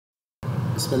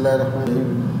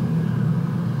Bismillahirrahmanirrahim.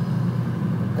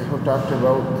 I have talked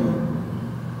about the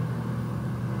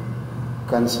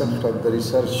concept of the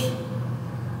research,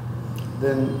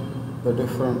 then the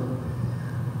different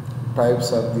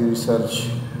types of the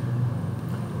research.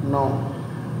 Now,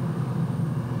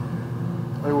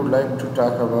 I would like to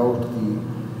talk about the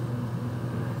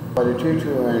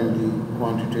qualitative and the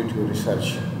quantitative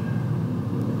research.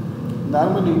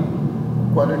 Normally,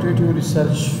 qualitative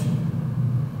research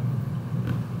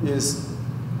is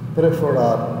preferred,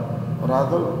 or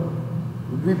rather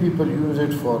we people use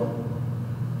it for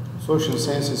social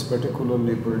sciences,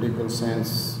 particularly political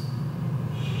science,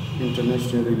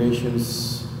 international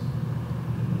relations,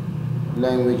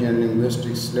 language and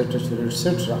linguistics, literature,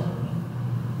 etc.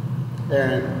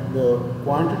 And the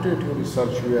quantitative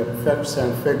research, where facts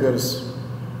and figures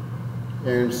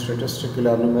and statistical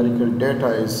or numerical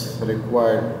data is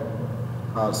required,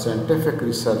 or scientific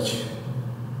research,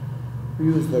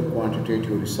 use the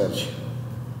quantitative research.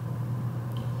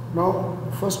 Now,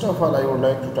 first of all, I would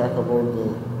like to talk about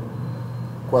the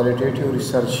qualitative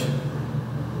research,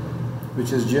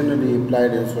 which is generally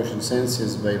applied in social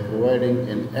sciences by providing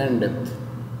an in-depth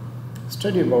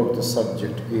study about the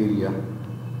subject area.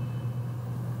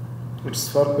 Its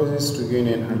purpose is to gain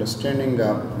an understanding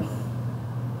of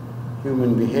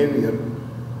human behavior,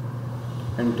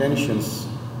 intentions,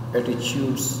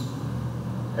 attitudes,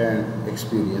 and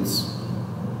experience.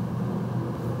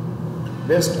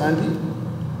 Based on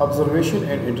the observation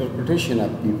and interpretation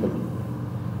of people,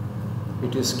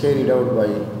 it is carried out by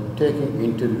taking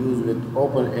interviews with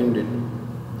open-ended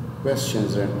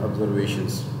questions and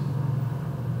observations.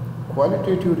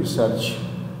 Qualitative research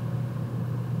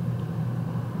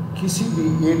किसी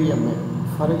भी area में,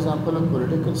 for example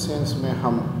political science में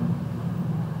हम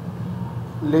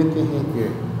लेते हैं कि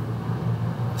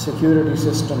security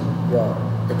system या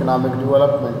economic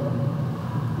development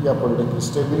या पॉलिटिकल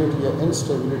स्टेबिलिटी या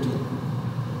इंस्टेबिलिटी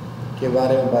के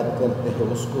बारे में बात करते हैं,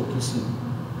 उसको किसी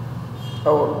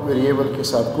और वेरिएबल के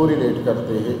साथ कोरिलेट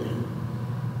करते हैं।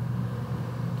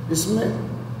 इसमें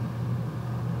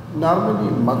नॉर्मली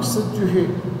मकसद जो है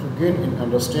to gain in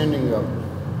understanding of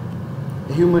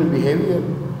human behaviour,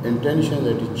 intention,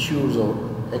 attitudes और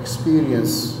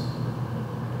एक्सपीरियंस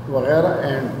वगैरह,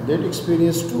 and that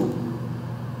experience to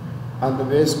on the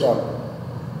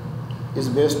is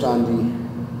based on the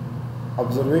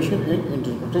observation and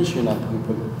interpretation of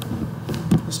people.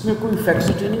 इसमें कोई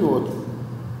फैक्सिटी नहीं होती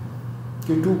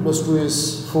कि 2 + 2 is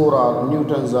 4 or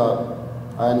Newton's or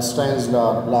Einstein's law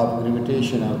of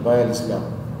gravitation or Boyle's law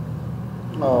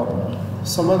or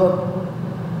some other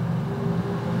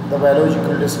the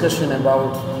biological discussion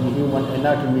about the human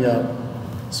anatomy or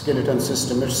skeleton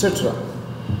system, etc.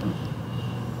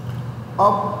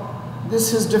 This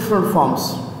has different forms.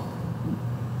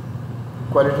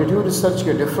 Qualitative research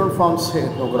के different forms है,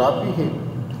 ethnography है,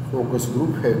 focus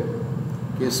group है,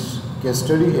 case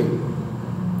study है,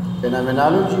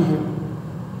 phenomenology है,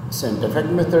 scientific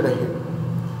method है,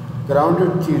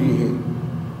 grounded theory है,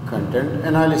 content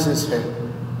analysis है,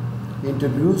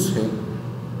 interviews है,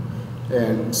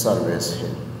 एंड सर्वेस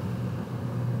है.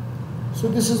 So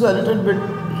this is a little bit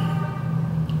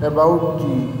about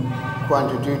the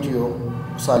qualitative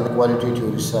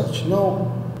research. Now,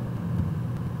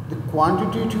 the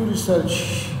quantitative research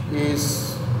is,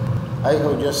 I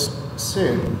have just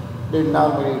said, that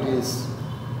normally it is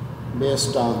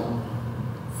based on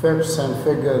facts and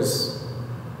figures,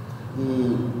 the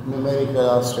numerical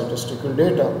or statistical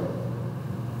data,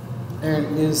 and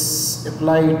is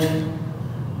applied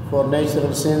for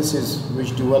natural sciences,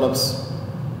 which develops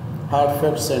hard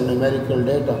facts and numerical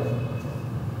data.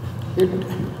 It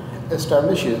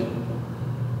establishes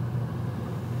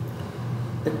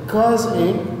a cause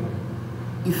and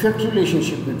effect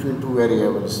relationship between two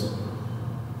variables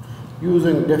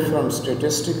using different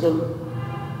statistical,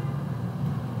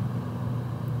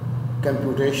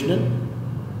 computational,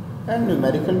 and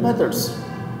numerical methods.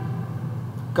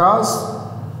 Cause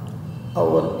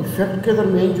और effect के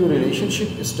दरमियान जो relationship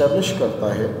establish करता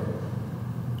है,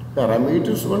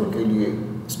 parameters उनके लिए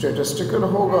statistical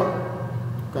होगा,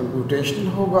 computational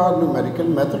होगा, न्यूमेरिकल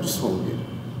मेथड्स होंगे.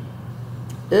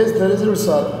 As the results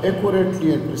are accurately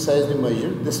and precisely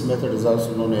measured, this method is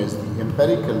also known as the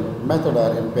empirical method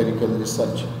or empirical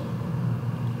research.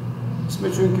 इसमें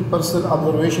चूँकि पर्सनल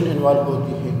ऑब्जर्वेशन इन्वॉल्व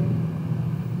होती है,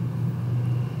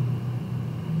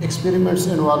 एक्सपेरिमेंट्स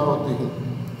इन्वॉल्व होते हैं,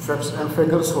 फैक्ट्स एंड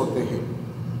फिगर्स होते हैं,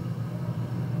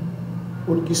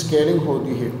 उनकी स्केलिंग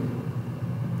होती है.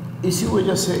 इसी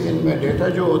वजह से इनमें डेटा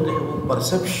जो होते हैं वो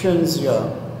परसेप्शंस या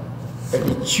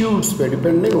एटीट्यूड्स पे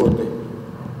डिपेंड नहीं होते,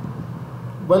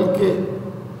 बल्कि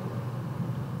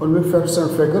उनमें फैक्ट्स एंड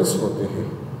फिगर्स होते हैं,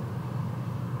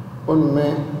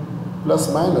 उनमें प्लस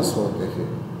माइनस होते हैं.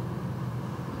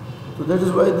 So that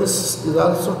is why this is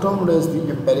also termed as the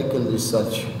empirical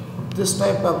research. This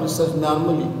type of research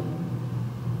normally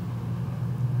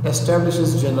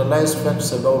establishes generalized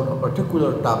facts about a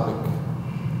particular topic.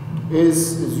 Is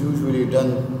usually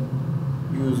done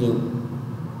using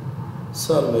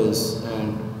surveys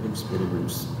and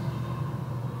experiments.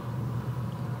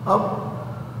 अब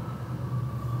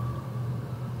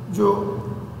जो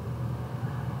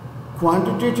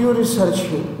quantitative research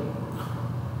है,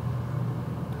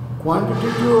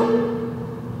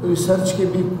 quantitative research के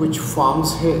भी कुछ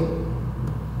forms है.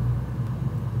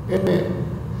 इनमें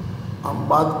हम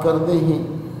बात करते हैं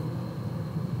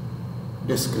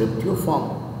descriptive form,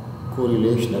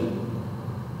 correlational,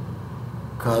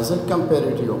 causal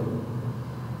comparative,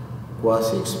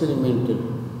 quasi experimental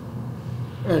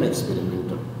and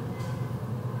experimental.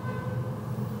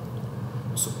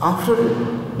 So after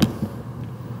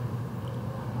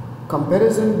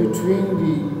comparison between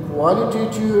the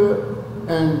qualitative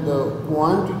and the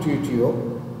quantitative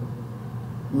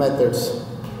methods,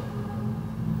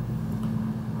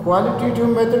 qualitative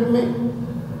method में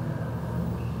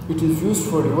it is used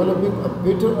for developing a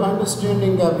better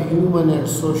understanding of human and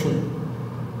social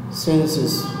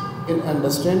senses, in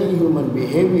understanding human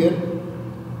behavior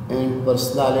and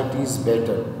personalities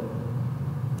better.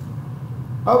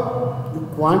 अब the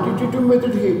quantitative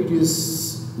method है, it is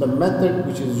the method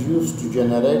which is used to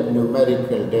generate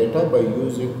numerical data by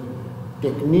using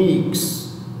techniques.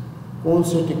 कौन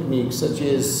से techniques? Such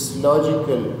as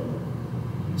logical,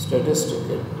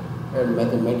 statistical and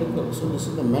mathematical. So this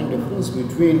is the main difference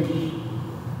between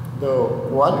the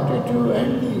qualitative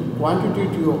and the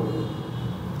quantitative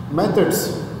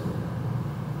methods.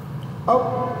 अब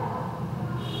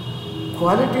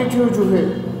qualitative जो है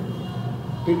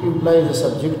it implies a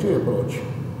subjective approach,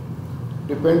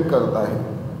 depend करता है.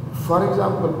 For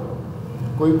example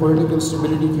कोई political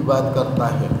stability की बात करता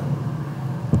है,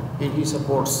 it he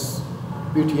supports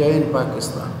PTI in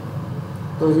Pakistan,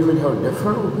 so he will have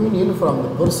different opinion from the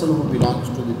person who belongs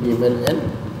to the PMLN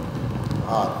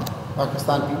or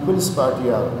Pakistan People's Party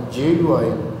or JUI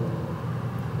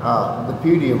or the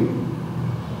PDM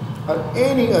or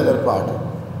any other party.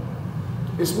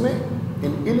 इसमें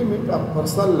an element of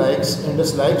personal likes and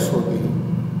dislikes होते हैं,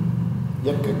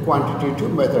 जबकि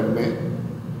quantitative method में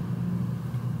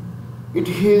it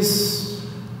has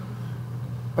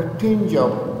a tinge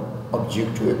of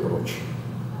objective approach.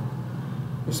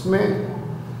 इसमें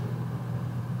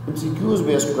MCQs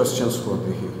based questions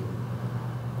होते हैं,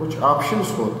 कुछ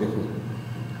options होते हैं.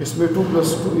 इसमें 2 +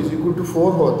 2 =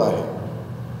 4 होता है.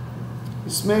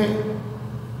 इसमें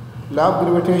लॉ ऑफ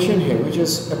ग्रेविटेशन है which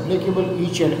is applicable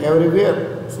each and everywhere,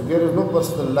 so there is no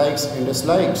personal likes and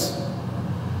dislikes.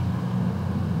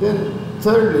 Then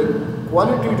thirdly,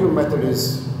 qualitative method is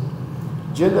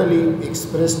generally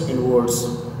expressed in words,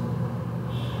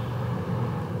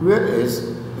 whereas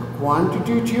the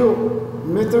quantitative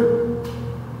method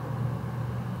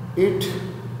it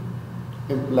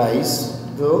implies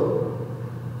the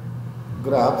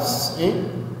graphs and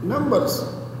numbers.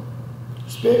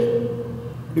 इस पर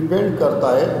depend करता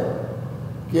है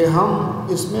कि हम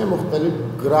इसमें मुख्तलिफ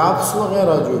graphs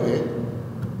वगैरह जो है,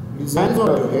 डिज़ाइन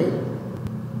वगैरह जो है,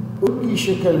 उनकी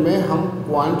शक्ल में हम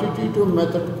क्वांटिटेटिव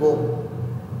मेथड को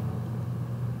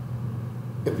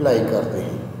अप्लाई करते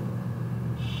हैं.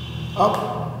 अब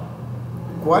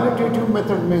क्वालिटेटिव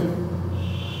मेथड में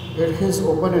it has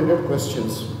open-ended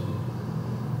questions.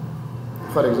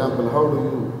 For example, how do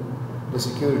you the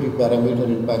security parameter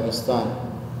in Pakistan?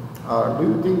 Do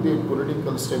you think the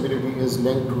political stability is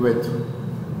linked with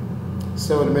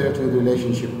civil military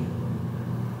relationship?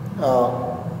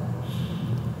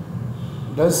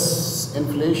 Does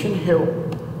inflation have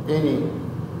any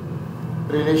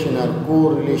relation or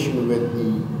correlation with the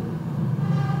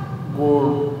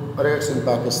gold rates in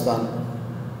Pakistan?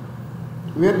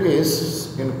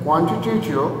 Whereas in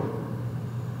quantitative,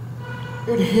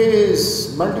 it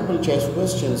has multiple choice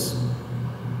questions.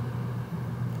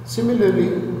 Similarly,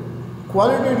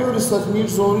 qualitative research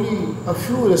needs only a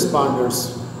few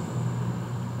respondents,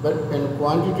 but in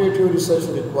quantitative research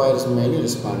requires many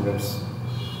respondents.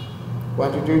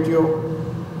 Quantitative,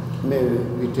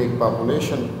 we take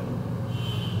population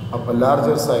of a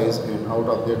larger size, and out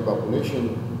of that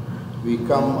population, we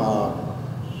come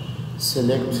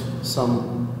select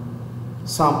some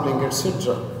sampling,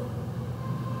 etc.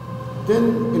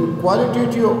 Then in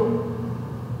qualitative,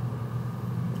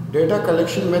 data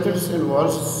collection methods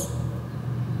involves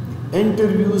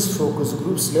interviews, focus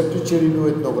groups, literature review,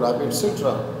 ethnography,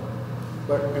 etc.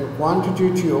 But in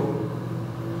quantitative,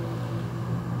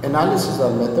 analysis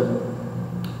or method.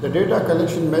 The data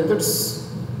collection methods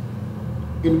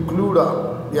included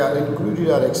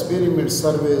are experiments,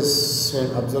 surveys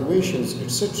and observations,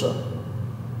 etc.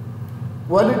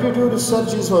 Qualitative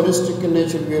research is holistic in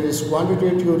nature, whereas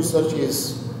quantitative research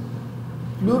is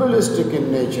pluralistic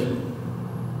in nature.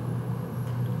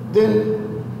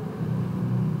 Then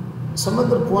some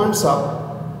other points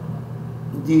are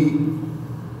the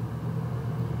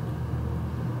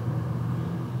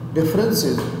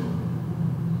differences.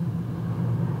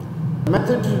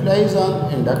 Method relies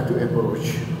on inductive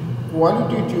approach.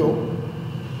 Qualitative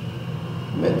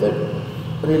method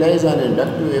relies on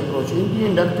inductive approach. In the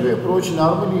inductive approach,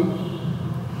 normally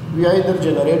we either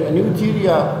generate a new theory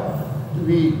or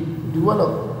we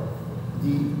develop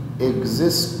the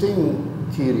existing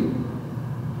theory.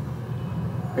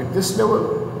 At this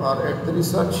level or at the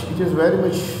research, it is very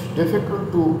much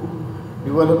difficult to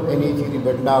develop any theory,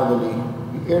 but normally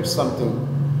we add something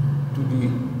to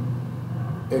the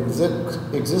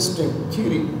existing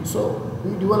theory. So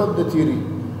we develop the theory,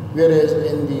 whereas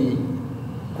in the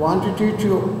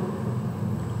quantitative,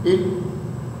 it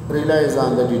relies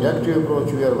on the deductive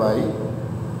approach, whereby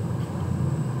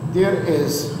there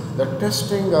is the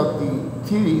testing of the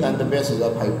theory on the basis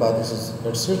of hypothesis,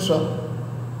 etc.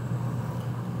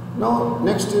 Now,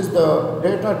 next is the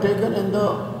data taken in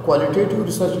the qualitative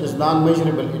research is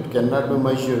non-measurable. It cannot be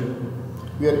measured,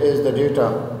 whereas the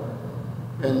data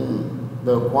in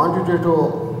the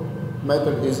quantitative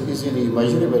method is easily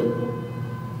measurable.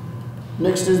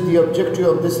 Next is the objective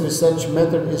of this research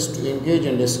method is to engage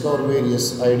and discover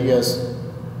various ideas.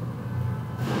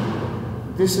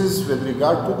 This is with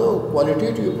regard to the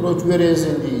qualitative approach, whereas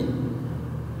in the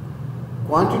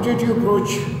quantitative approach,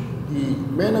 the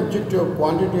main objective of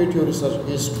quantitative research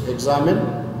is to examine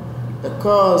the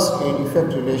cause and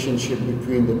effect relationship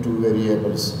between the two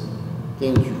variables.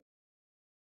 Thank you.